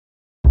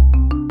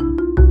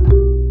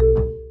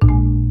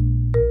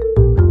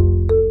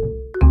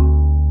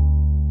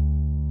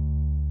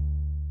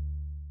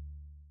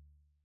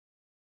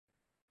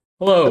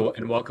Hello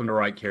and welcome to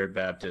Right Care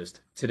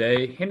Baptist.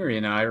 Today, Henry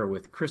and I are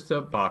with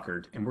Krista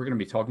Bockert, and we're going to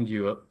be talking to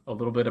you a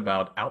little bit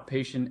about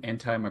outpatient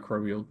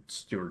antimicrobial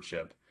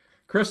stewardship.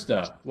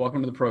 Krista,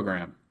 welcome to the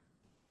program.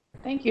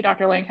 Thank you,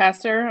 Dr.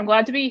 Lancaster. I'm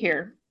glad to be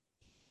here.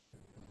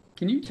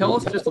 Can you tell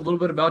us just a little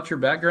bit about your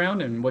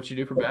background and what you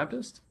do for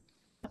Baptist?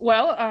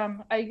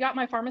 I got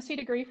my pharmacy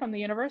degree from the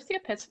University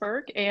of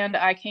Pittsburgh, and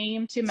I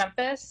came to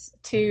Memphis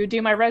to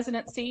do my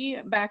residency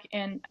back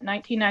in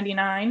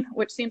 1999,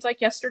 which seems like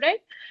yesterday.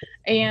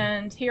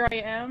 And here I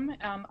am.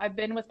 I've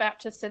been with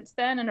Baptist since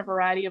then in a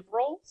variety of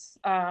roles.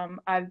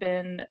 I've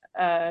been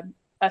a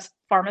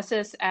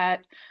pharmacist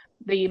at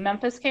the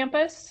Memphis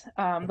campus,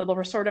 the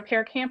Restorative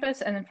Care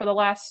campus, and then for the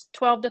last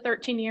 12 to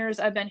 13 years,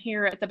 I've been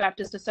here at the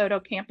Baptist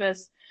DeSoto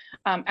campus,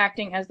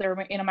 acting as their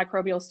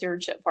antimicrobial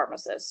stewardship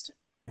pharmacist.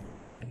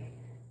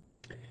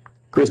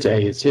 Krista,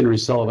 hey, it's Henry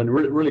Sullivan.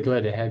 Really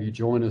glad to have you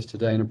join us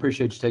today, and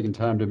appreciate you taking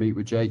time to meet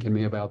with Jake and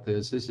me about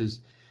this. This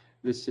is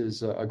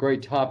a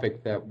great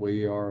topic that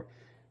we're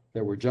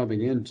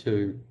jumping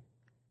into,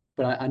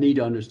 but I need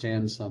to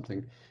understand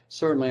something.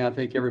 Certainly, I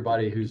think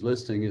everybody who's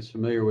listening is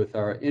familiar with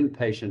our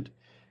inpatient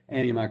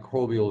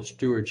antimicrobial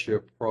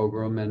stewardship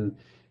program, and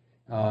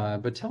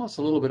but tell us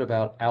a little bit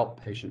about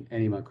outpatient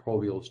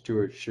antimicrobial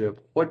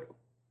stewardship. What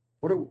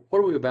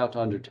are we about to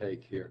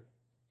undertake here?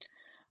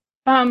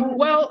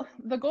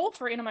 The goal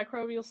for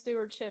antimicrobial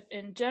stewardship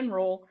in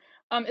general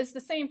is the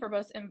same for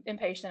both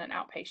inpatient and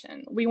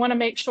outpatient. We want to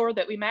make sure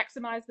that we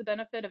maximize the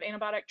benefit of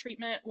antibiotic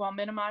treatment while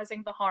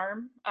minimizing the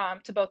harm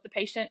to both the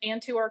patient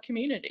and to our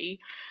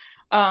community.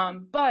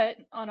 But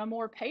on a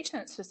more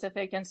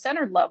patient-specific and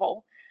centered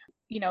level,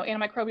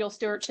 antimicrobial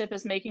stewardship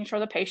is making sure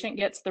the patient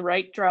gets the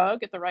right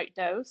drug at the right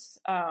dose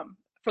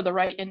for the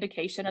right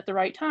indication at the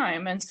right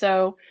time. And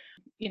so,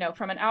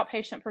 from an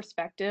outpatient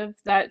perspective,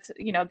 that's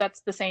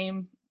the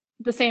same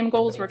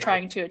goals we're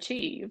trying to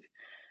achieve.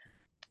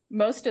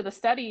 Most of the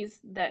studies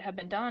that have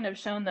been done have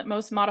shown that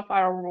most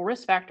modifiable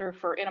risk factor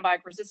for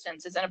antibiotic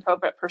resistance is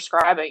inappropriate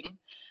prescribing.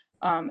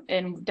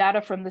 And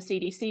data from the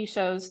CDC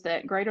shows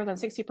that greater than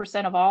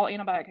 60% of all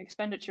antibiotic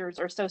expenditures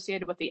are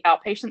associated with the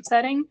outpatient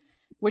setting,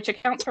 which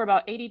accounts for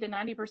about 80 to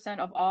 90%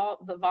 of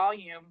all the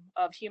volume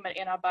of human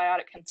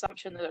antibiotic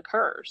consumption that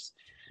occurs.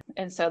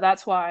 And so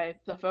that's why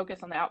the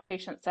focus on the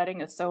outpatient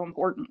setting is so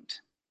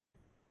important.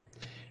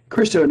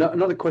 Krista,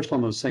 another question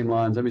on those same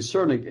lines. I mean,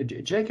 certainly,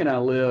 Jake and I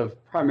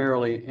live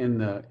primarily in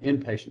the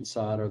inpatient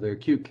side or the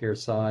acute care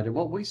side, and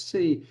what we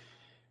see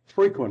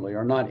frequently,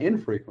 or not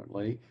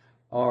infrequently,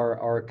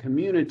 are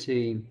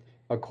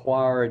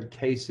community-acquired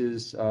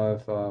cases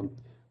of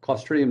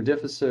Clostridium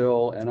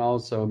difficile and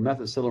also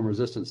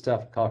methicillin-resistant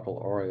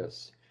Staphylococcal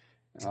aureus.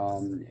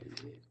 Tell me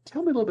a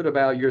little bit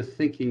about your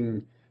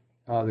thinking,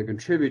 the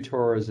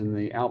contributors in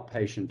the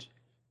outpatient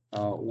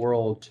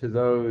world to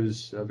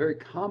those very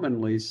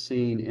commonly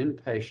seen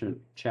inpatient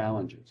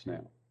challenges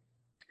now?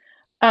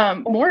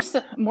 More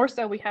so,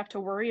 we have to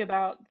worry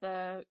about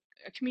the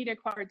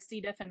community-acquired C.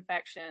 diff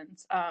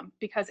infections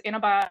because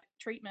antibiotic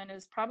treatment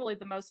is probably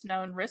the most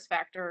known risk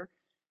factor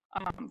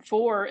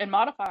and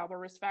modifiable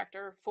risk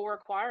factor for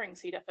acquiring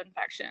C. diff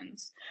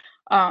infections.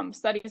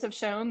 Studies have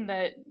shown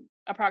that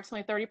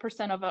approximately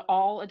 30% of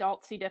all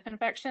adult C. diff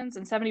infections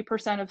and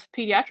 70% of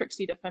pediatric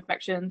C. diff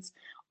infections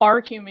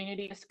are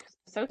community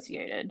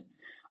associated.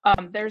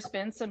 There's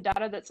been some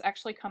data that's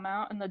actually come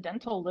out in the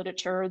dental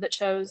literature that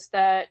shows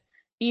that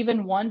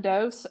even one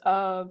dose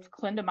of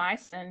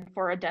clindamycin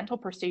for a dental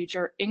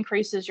procedure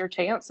increases your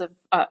chance of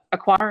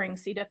acquiring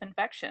C. diff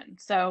infection.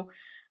 So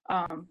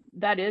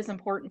that is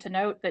important to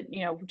note that,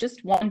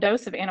 just one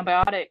dose of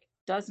antibiotic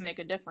does make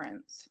a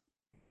difference.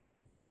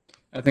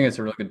 I think it's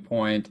a really good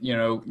point.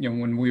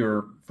 When we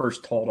were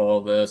first told all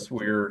this,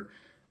 we were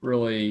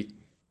really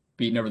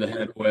beaten over the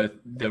head with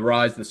the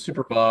rise of the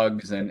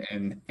superbugs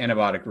and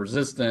antibiotic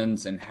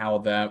resistance and how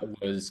that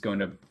was going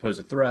to pose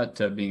a threat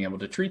to being able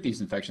to treat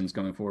these infections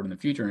going forward in the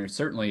future. And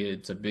certainly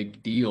it's a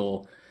big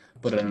deal,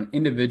 but on an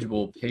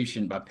individual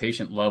patient by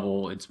patient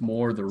level, it's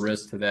more the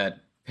risk to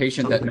that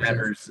patient that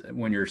matters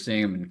when you're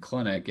seeing them in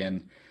clinic.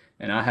 And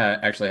I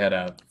actually had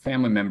a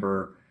family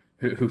member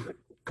who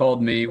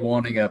called me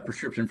wanting a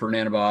prescription for an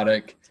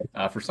antibiotic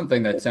for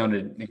something that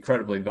sounded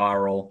incredibly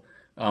viral.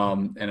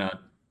 And I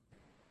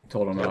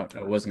told him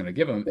I wasn't going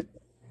to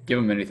give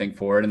him anything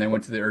for it, and then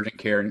went to the urgent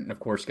care and of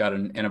course got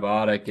an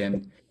antibiotic.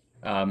 And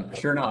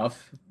sure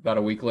enough, about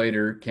a week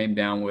later, came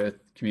down with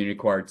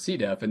community-acquired C.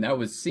 diff, and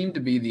that seemed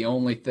to be the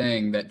only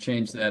thing that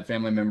changed that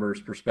family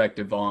member's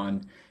perspective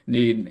on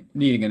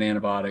needing an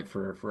antibiotic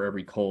for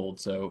every cold.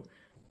 So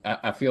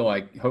I feel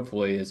like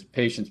hopefully as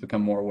patients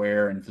become more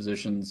aware and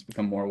physicians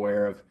become more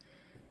aware of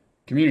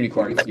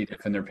community-acquired C.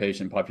 diff in their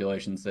patient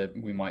populations, that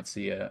we might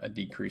see a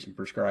decrease in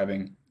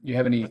prescribing. You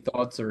have any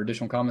thoughts or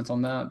additional comments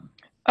on that?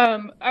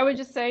 I would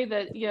just say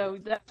that,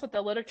 that's what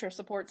the literature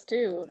supports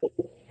too.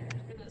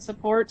 It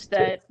supports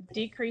that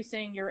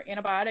decreasing your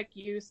antibiotic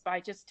use by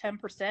just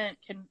 10%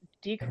 can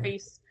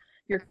decrease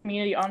your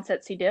community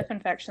onset C. diff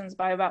infections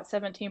by about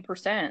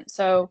 17%.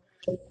 So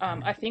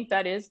I think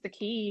that is the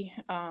key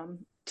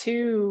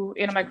to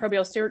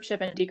antimicrobial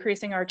stewardship and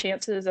decreasing our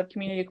chances of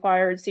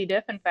community-acquired C.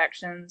 diff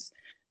infections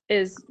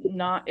is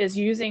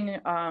using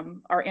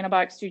our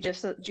antibiotics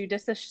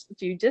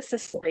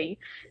judiciously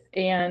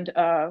and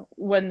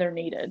when they're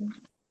needed.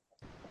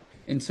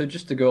 And so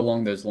just to go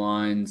along those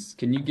lines,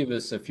 can you give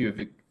us a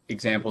few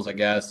examples, I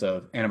guess,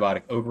 of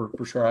antibiotic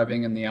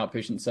overprescribing in the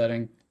outpatient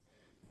setting?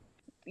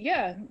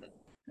 Yeah.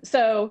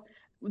 So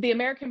the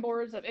American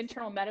Boards of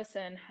Internal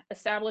Medicine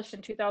established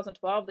in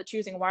 2012 the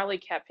Choosing Wisely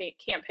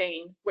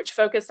campaign, which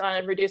focused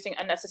on reducing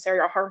unnecessary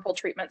or harmful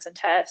treatments and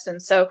tests.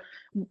 And so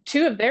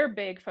two of their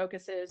big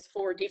focuses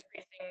for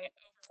decreasing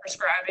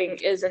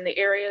overprescribing is in the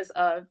areas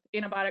of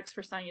antibiotics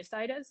for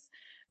sinusitis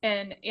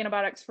and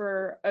antibiotics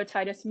for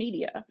otitis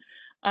media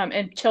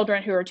in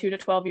children who are 2 to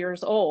 12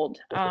 years old.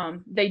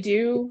 They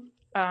do,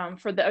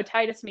 for the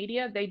otitis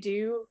media, they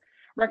do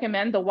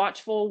recommend the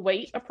watchful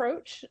wait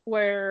approach,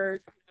 where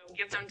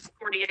give them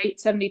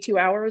 48, 72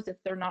 hours. If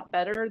they're not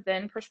better,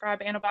 then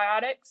prescribe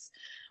antibiotics.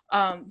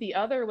 The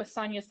other with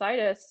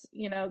sinusitis,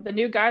 the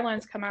new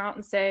guidelines come out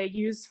and say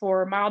use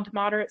for mild to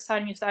moderate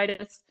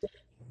sinusitis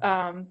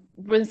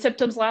when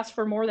symptoms last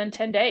for more than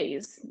 10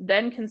 days,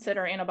 then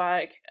consider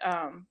antibiotic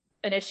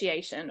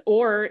initiation.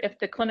 Or if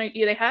they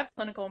have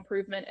clinical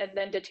improvement and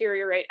then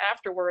deteriorate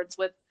afterwards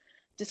with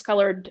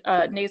discolored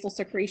nasal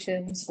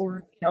secretions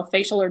or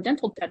facial or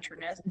dental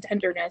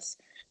tenderness,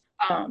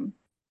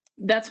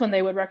 that's when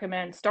they would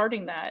recommend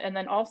starting that. And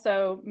then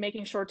also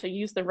making sure to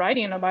use the right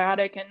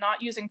antibiotic and not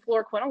using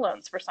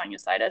fluoroquinolones for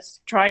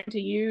sinusitis, trying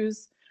to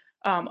use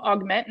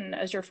Augmentin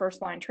as your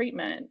first line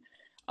treatment.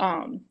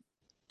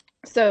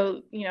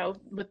 So,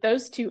 with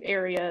those two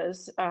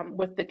areas,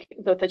 with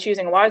the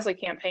Choosing Wisely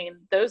campaign,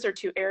 those are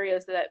two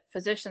areas that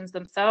physicians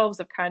themselves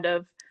have kind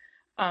of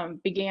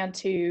began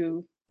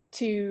to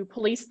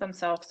police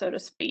themselves, so to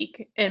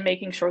speak, in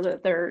making sure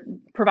that they're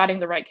providing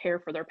the right care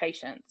for their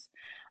patients.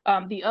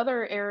 The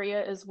other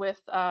area is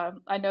with,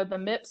 I know the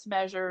MIPS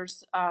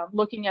measures,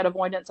 looking at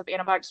avoidance of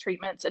antibiotics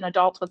treatments in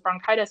adults with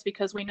bronchitis,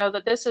 because we know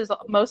that this is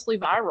mostly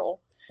viral.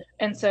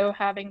 And so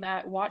having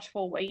that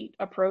watchful wait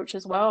approach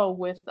as well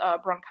with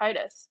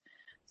bronchitis.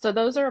 So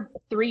those are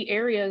three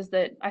areas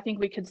that I think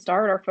we could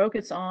start our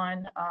focus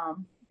on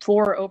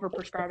for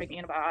overprescribing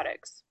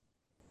antibiotics.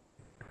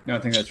 No, I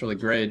think that's really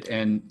great.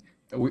 And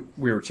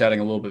we were chatting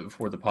a little bit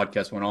before the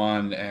podcast went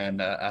on,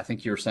 and I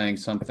think you were saying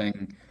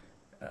something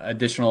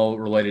additional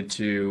related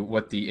to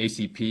what the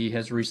ACP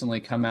has recently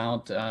come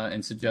out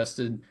and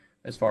suggested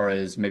as far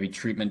as maybe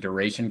treatment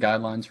duration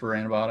guidelines for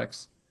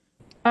antibiotics.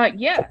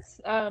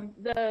 Yes,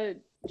 the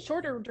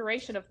shorter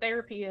duration of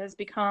therapy has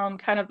become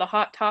kind of the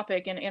hot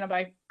topic in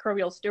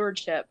antimicrobial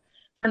stewardship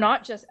for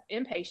not just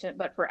inpatient,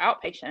 but for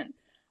outpatient.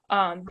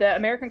 The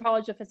American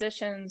College of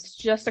Physicians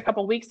just a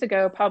couple weeks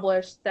ago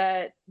published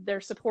that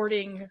they're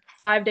supporting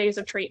 5 days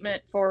of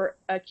treatment for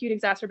acute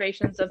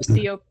exacerbations of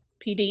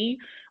COPD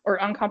or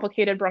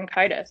uncomplicated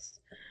bronchitis.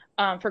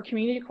 For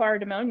community-acquired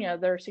pneumonia,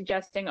 they're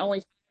suggesting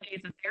only 5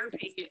 days of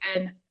therapy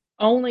and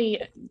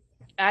only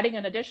adding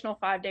an additional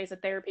 5 days of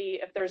therapy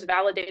if there's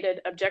validated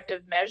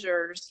objective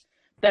measures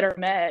that are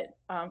met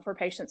for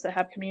patients that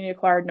have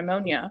community-acquired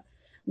pneumonia.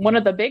 One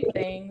of the big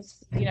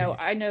things,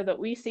 I know that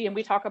we see and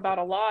we talk about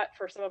a lot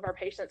for some of our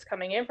patients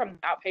coming in from the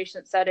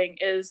outpatient setting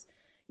is,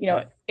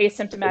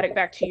 asymptomatic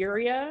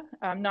bacteria,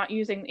 not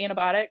using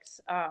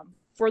antibiotics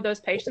for those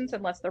patients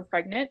unless they're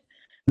pregnant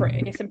for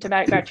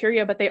asymptomatic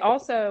bacteria, but they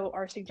also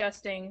are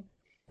suggesting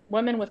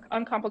women with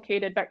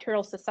uncomplicated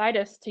bacterial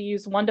cystitis to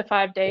use 1 to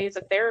 5 days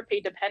of therapy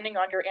depending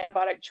on your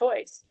antibiotic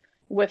choice,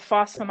 with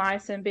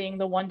fosfomycin being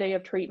the 1 day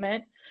of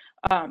treatment,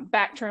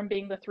 Bactrim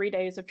being the 3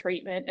 days of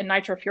treatment, and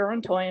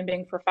nitrofurantoin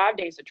being for 5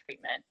 days of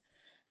treatment.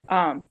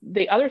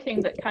 The other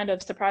thing that kind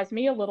of surprised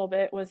me a little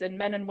bit was in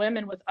men and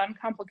women with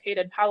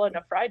uncomplicated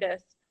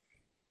pyelonephritis,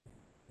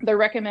 they're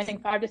recommending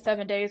 5 to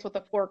 7 days with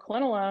a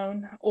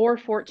fluoroquinolone or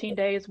 14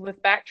 days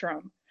with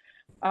Bactrim.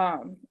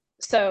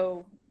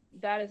 So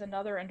that is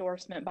another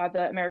endorsement by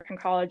the American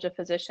College of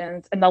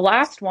Physicians. And the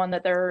last one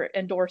that they're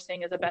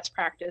endorsing as a best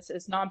practice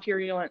is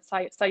non-purulent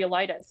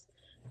cellulitis,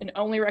 and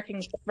only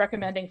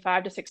recommending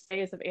 5 to 6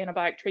 days of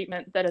antibiotic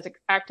treatment that is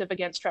active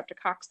against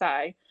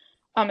streptococci,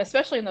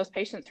 especially in those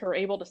patients who are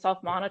able to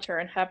self-monitor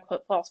and have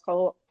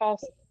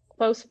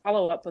close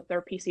follow-up with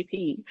their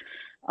PCP.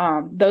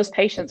 Those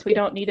patients, we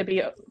don't need to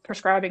be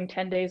prescribing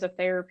 10 days of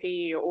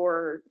therapy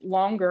or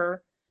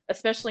longer,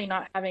 especially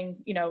not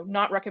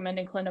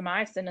recommending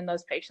clindamycin in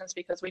those patients,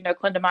 because we know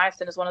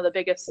clindamycin is one of the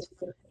biggest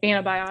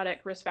antibiotic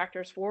risk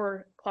factors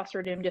for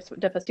Clostridium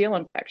difficile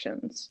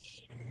infections.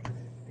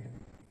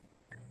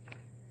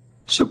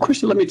 So,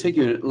 Christy, let me take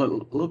you a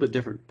little bit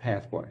different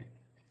pathway.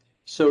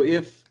 So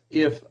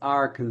if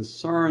our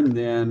concern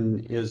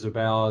then is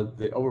about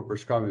the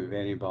overprescribing of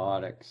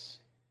antibiotics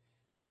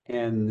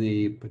and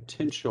the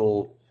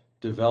potential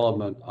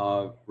development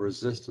of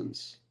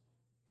resistance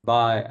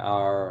by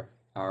our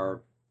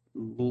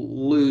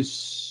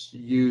loose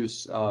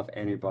use of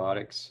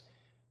antibiotics,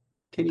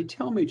 can you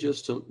tell me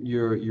just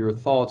your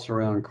thoughts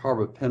around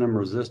carbapenem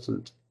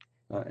resistant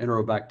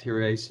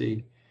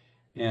Enterobacteriaceae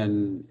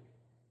and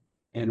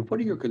And what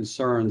are your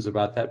concerns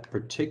about that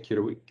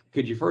particular?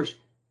 Could you first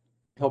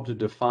help to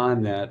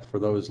define that for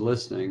those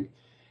listening?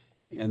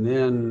 And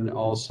then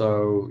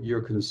also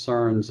your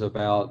concerns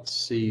about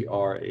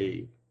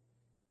CRE.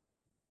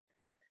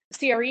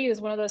 CRE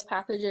is one of those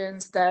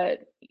pathogens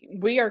that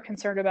we are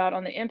concerned about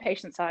on the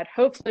inpatient side.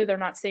 Hopefully, they're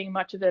not seeing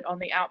much of it on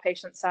the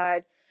outpatient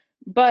side,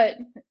 but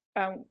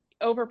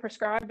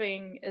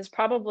overprescribing is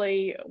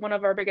probably one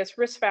of our biggest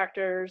risk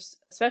factors,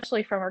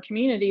 especially from our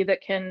community,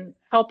 that can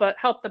help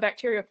the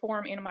bacteria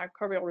form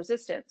antimicrobial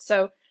resistance.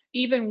 So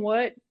even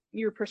what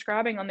you're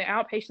prescribing on the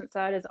outpatient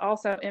side is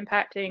also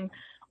impacting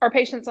our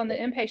patients on the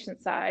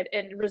inpatient side.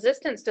 And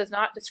resistance does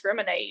not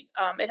discriminate.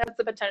 It has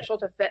the potential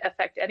to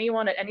affect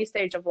anyone at any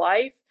stage of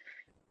life.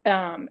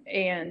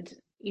 And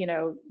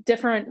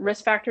different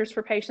risk factors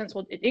for patients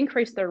will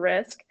increase their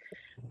risk.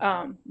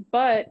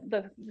 But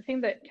the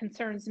thing that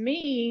concerns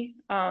me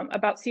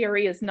about CRE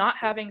is not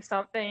having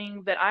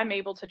something that I'm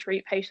able to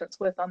treat patients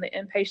with on the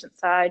inpatient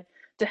side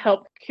to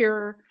help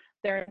cure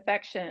their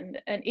infection.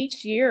 And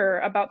each year,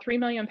 about 3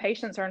 million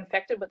patients are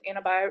infected with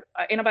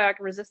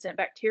antibiotic-resistant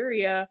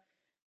bacteria,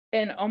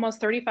 and almost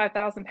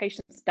 35,000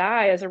 patients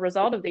die as a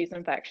result of these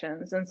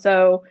infections. And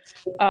so,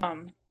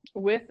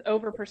 with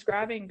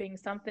overprescribing being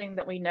something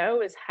that we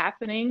know is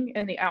happening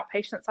in the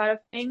outpatient side of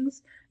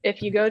things,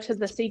 if you go to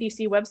the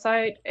CDC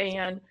website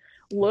and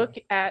look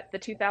at the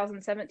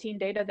 2017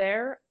 data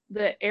there,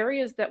 the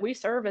areas that we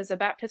serve as a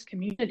Baptist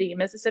community,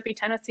 Mississippi,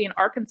 Tennessee, and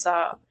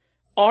Arkansas,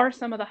 are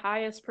some of the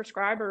highest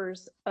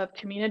prescribers of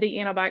community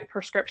antibiotic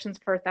prescriptions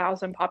per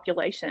 1,000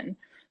 population.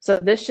 So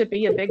this should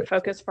be a big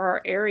focus for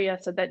our area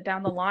so that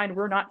down the line,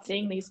 we're not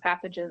seeing these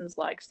pathogens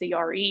like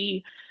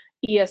CRE,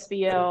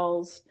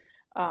 ESBLs,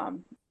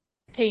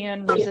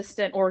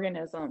 pan-resistant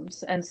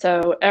organisms. And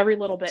so every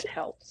little bit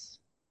helps.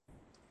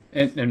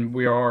 And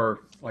we are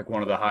like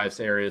one of the highest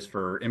areas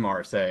for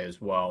MRSA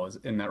as well.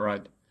 Isn't that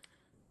right?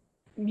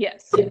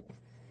 Yes.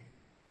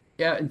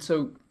 Yeah, and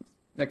so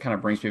that kind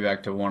of brings me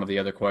back to one of the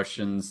other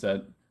questions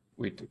that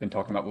we've been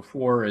talking about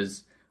before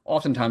is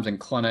oftentimes in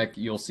clinic,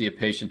 you'll see a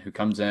patient who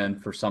comes in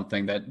for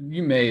something that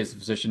you may, as a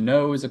physician,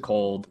 know is a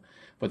cold,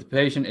 but the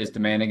patient is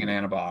demanding an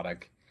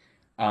antibiotic.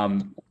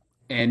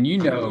 And you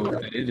know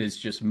that it is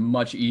just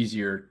much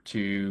easier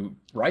to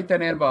write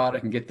that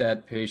antibiotic and get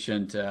that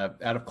patient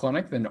out of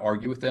clinic than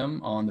argue with them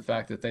on the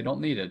fact that they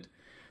don't need it.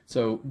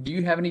 So, do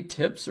you have any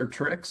tips or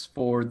tricks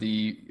for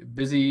the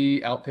busy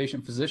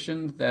outpatient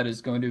physician that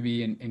is going to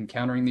be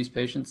encountering these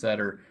patients that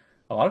are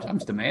a lot of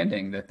times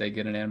demanding that they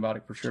get an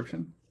antibiotic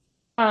prescription?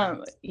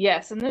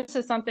 Yes, and this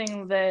is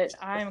something that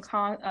I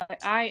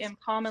am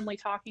commonly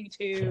talking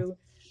to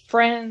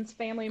friends,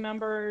 family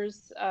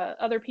members,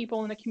 other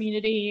people in the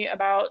community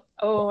about.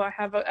 Oh, I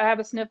have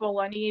a sniffle.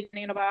 I need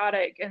an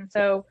antibiotic, and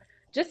so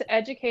just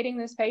educating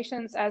these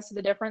patients as to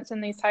the difference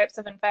in these types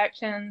of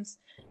infections,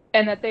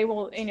 and that they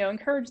will,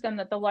 encourage them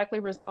that they'll likely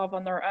resolve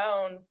on their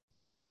own,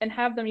 and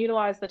have them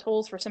utilize the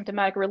tools for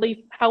symptomatic relief.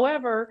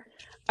 However,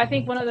 I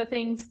think one of the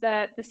things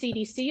that the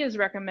CDC is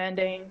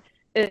recommending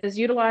is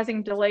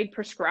utilizing delayed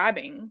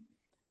prescribing.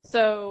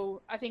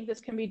 So I think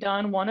this can be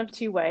done one of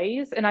two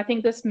ways. And I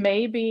think this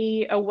may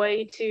be a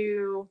way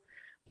to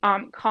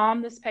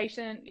calm this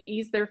patient,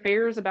 ease their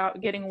fears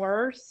about getting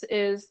worse,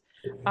 is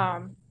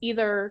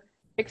either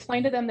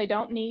explain to them they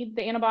don't need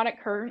the antibiotic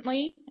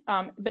currently,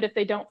 but if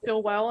they don't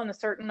feel well in a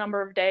certain number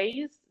of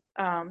days,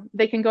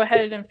 they can go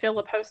ahead and fill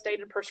a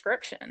post-dated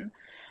prescription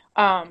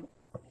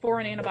for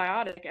an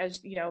antibiotic,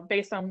 as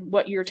based on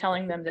what you're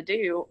telling them to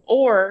do,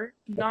 or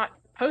not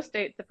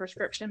post-date the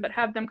prescription, but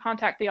have them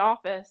contact the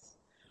office,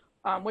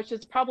 which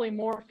is probably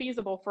more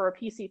feasible for a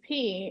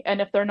PCP.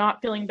 And if they're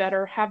not feeling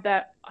better, have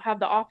the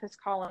office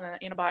call in an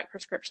antibiotic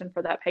prescription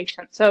for that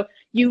patient. So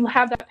you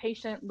have that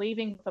patient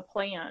leaving with a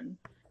plan.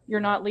 You're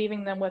not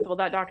leaving them with, well,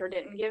 that doctor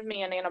didn't give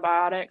me an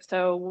antibiotic,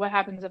 so what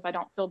happens if I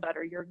don't feel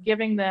better? You're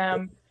giving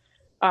them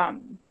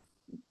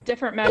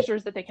different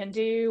measures that they can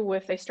do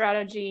with a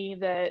strategy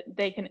that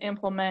they can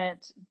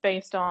implement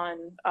based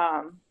on,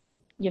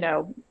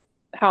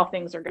 how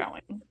things are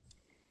going.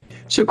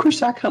 So,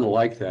 Chris, I kind of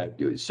like that.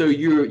 So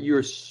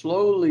you're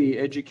slowly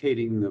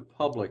educating the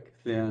public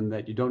then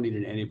that you don't need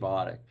an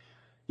antibiotic.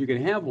 You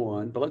can have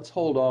one, but let's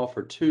hold off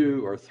for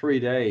 2 or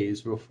 3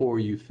 days before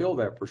you fill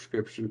that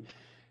prescription,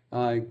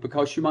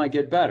 because you might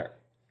get better.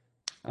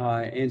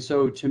 And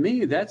so, to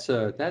me, that's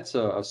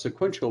a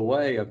sequential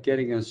way of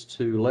getting us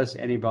to less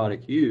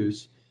antibiotic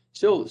use,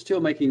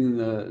 still making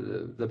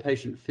the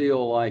patient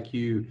feel like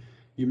you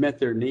met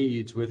their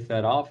needs with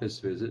that office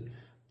visit.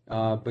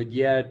 But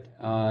yet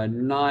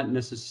not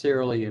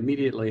necessarily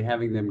immediately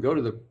having them go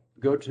to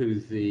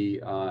the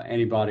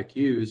antibiotic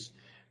use,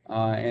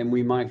 and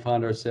we might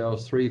find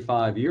ourselves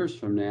 3-5 years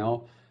from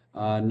now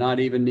not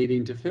even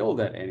needing to fill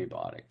that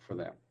antibiotic for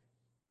them.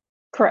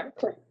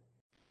 Correct.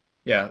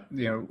 Yeah,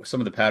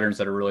 some of the patterns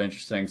that are really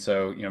interesting.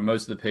 So,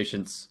 most of the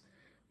patients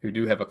who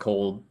do have a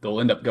cold, they'll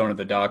end up going to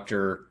the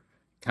doctor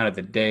kind of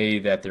the day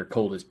that their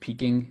cold is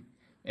peaking.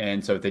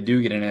 And so if they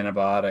do get an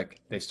antibiotic,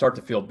 they start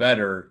to feel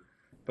better,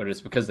 but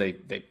it's because they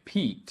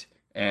peaked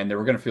and they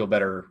were going to feel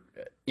better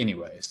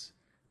anyways.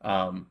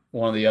 One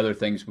of the other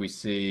things we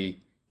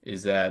see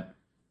is that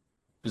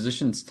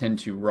physicians tend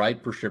to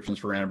write prescriptions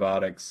for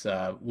antibiotics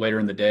later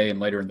in the day and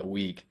later in the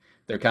week.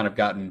 They're kind of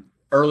gotten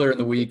earlier in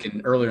the week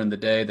and earlier in the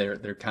day.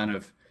 They're kind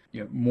of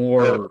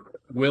more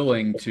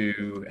willing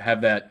to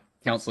have that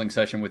counseling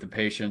session with the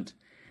patient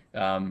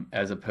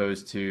as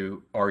opposed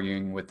to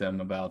arguing with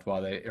them about why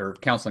they or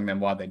counseling them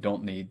why they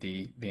don't need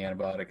the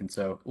antibiotic. And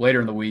so later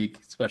in the week,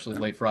 especially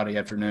late Friday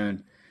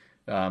afternoon,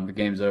 the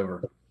game's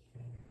over.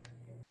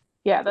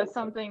 Yeah, that's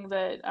something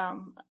that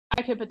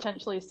I could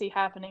potentially see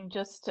happening,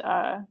 just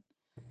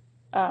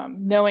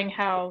knowing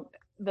how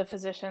the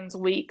physicians'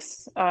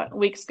 weeks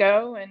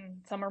go,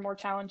 and some are more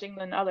challenging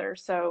than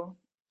others. So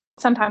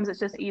sometimes it's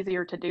just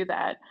easier to do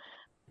that.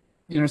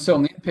 So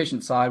on the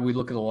inpatient side, we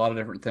look at a lot of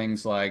different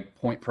things like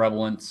point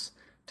prevalence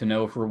to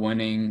know if we're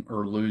winning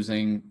or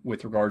losing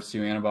with regards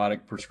to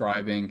antibiotic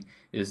prescribing.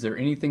 Is there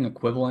anything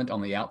equivalent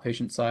on the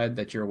outpatient side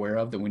that you're aware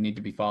of that we need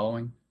to be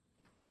following?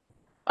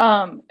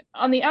 On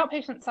the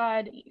outpatient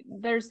side,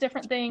 there's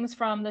different things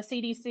from the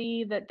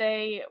CDC that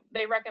they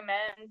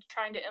recommend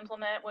trying to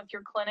implement with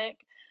your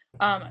clinic.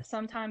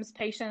 Sometimes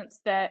patients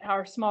that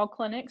are small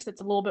clinics,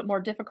 it's a little bit more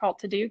difficult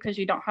to do because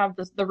you don't have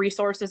the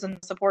resources and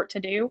support to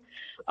do.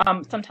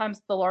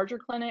 Sometimes the larger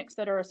clinics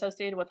that are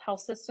associated with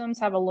health systems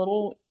have a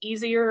little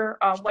easier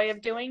way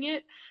of doing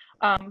it.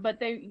 But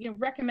they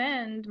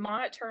recommend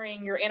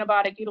monitoring your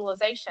antibiotic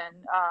utilization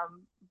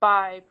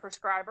by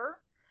prescriber,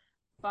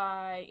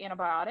 by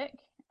antibiotic,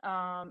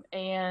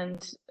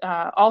 and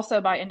also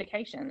by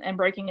indication, and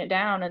breaking it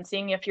down and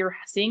seeing if you're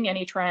seeing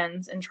any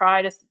trends, and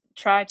try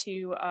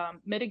to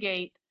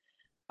mitigate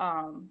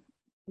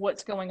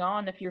what's going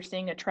on if you're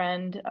seeing a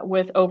trend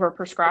with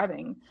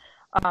overprescribing.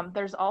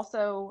 There's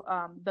also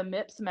the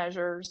MIPS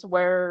measures,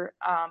 where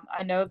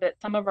I know that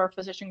some of our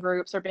physician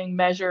groups are being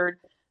measured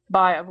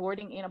by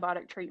avoiding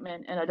antibiotic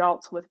treatment in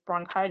adults with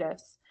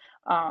bronchitis.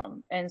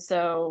 And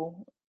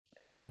so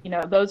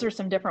those are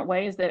some different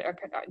ways that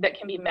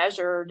can be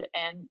measured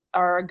and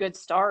are a good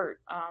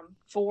start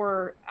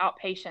for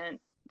outpatient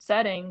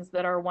settings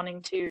that are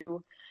wanting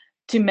to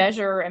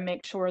measure and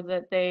make sure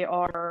that they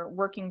are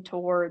working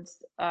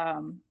towards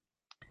a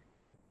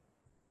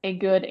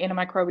good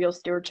antimicrobial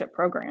stewardship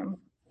program.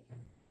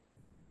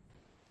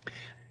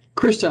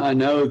 Krista, I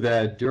know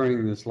that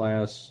during this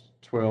last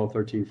 12,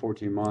 13,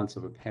 14 months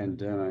of a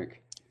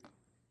pandemic,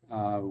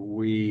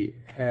 we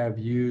have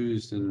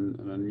used an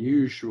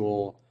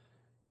unusual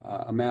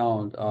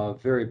amount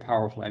of very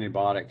powerful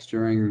antibiotics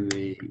during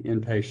the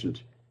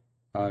inpatient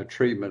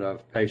treatment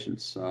of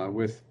patients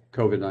with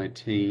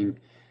COVID-19.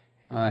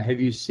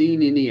 Have you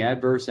seen any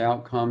adverse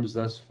outcomes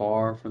thus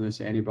far from this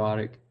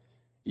antibiotic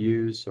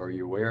use? Are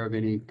you aware of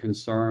any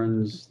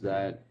concerns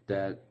that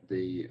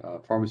the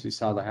pharmacy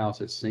side of the house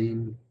has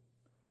seen?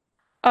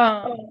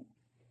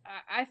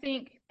 I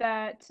think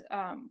that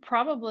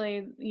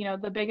probably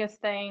the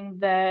biggest thing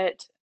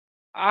that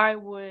I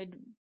would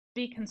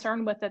be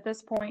concerned with at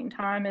this point in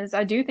time is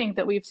I do think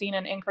that we've seen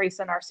an increase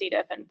in our C.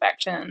 diff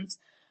infections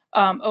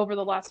over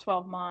the last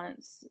 12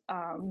 months.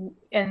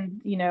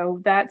 And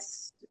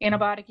that's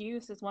antibiotic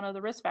use is one of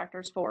the risk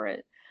factors for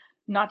it.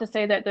 Not to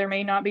say that there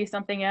may not be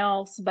something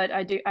else, but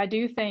I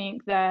do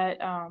think that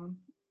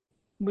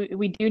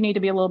we do need to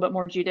be a little bit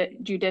more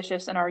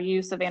judicious in our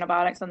use of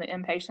antibiotics on the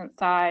inpatient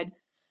side.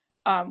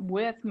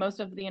 With most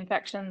of the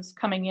infections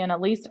coming in,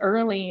 at least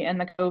early in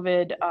the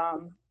COVID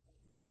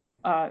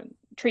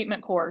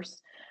treatment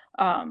course,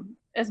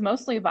 is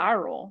mostly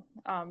viral.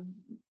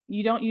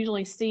 You don't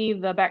usually see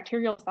the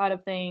bacterial side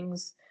of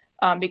things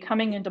be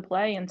coming into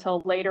play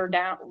until later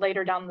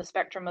down the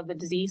spectrum of the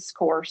disease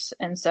course.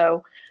 And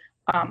so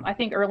I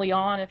think early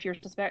on, if you're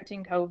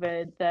suspecting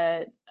COVID,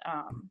 that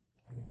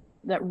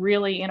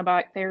really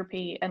antibiotic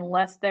therapy,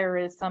 unless there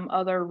is some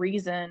other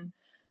reason,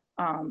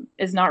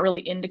 is not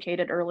really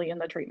indicated early in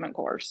the treatment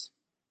course.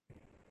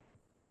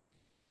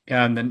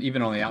 Yeah, and then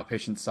even on the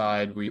outpatient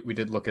side, we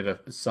did look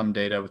at some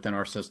data within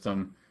our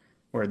system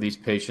where these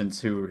patients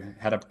who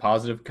had a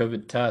positive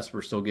COVID test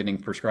were still getting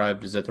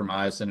prescribed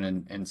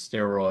azithromycin and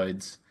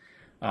steroids,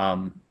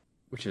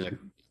 which is a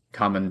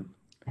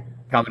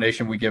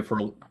combination we give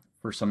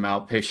for some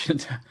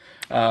outpatient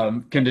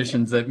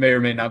conditions that may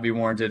or may not be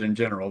warranted in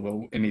general.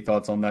 But any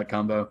thoughts on that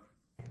combo?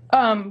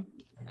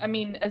 I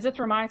mean,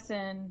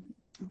 azithromycin,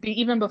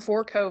 even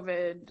before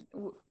COVID,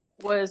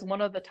 was one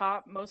of the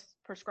top most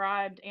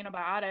prescribed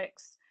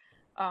antibiotics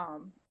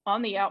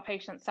on the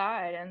outpatient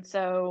side. And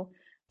so,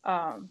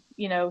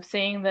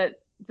 seeing that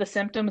the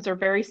symptoms are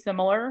very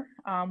similar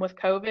with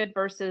COVID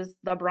versus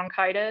the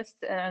bronchitis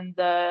and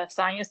the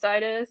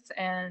sinusitis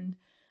and,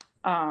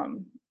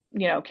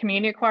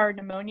 community-acquired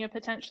pneumonia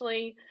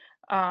potentially,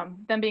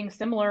 them being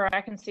similar,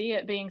 I can see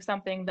it being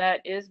something that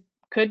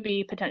could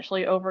be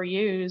potentially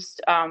overused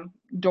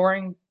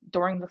during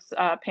this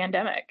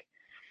pandemic.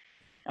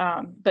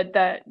 But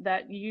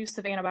that use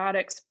of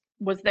antibiotics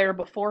was there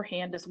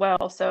beforehand as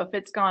well. So if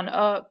it's gone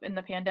up in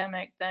the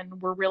pandemic, then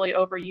we're really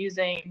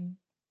overusing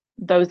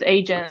those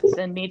agents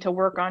and need to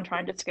work on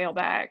trying to scale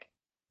back.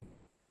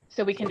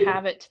 so we can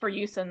have it for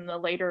use in the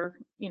later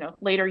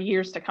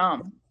years to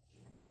come.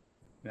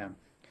 Yeah,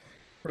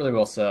 really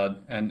well said.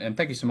 And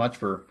thank you so much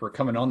for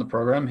coming on the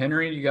program.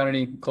 Henry, you got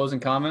any closing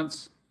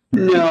comments?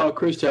 No,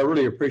 Christy, I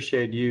really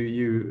appreciate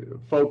you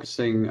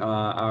focusing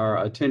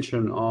our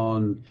attention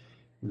on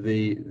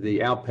the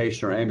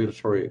outpatient or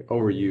ambulatory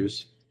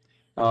overuse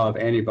of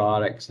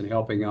antibiotics and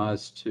helping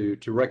us to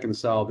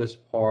reconcile this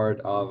part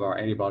of our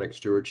antibiotic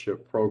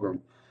stewardship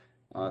program.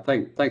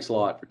 Thanks a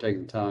lot for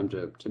taking the time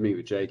to meet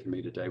with Jake and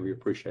me today. We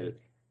appreciate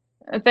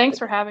it. Thanks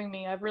for having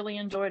me. I've really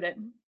enjoyed it.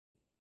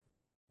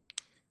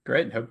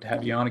 Great. Hope to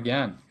have you on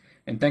again.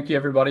 And thank you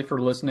everybody for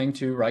listening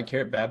to Right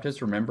Care at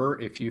Baptist. Remember,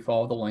 if you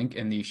follow the link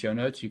in the show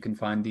notes, you can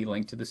find the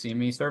link to the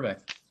CME survey.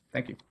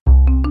 Thank you.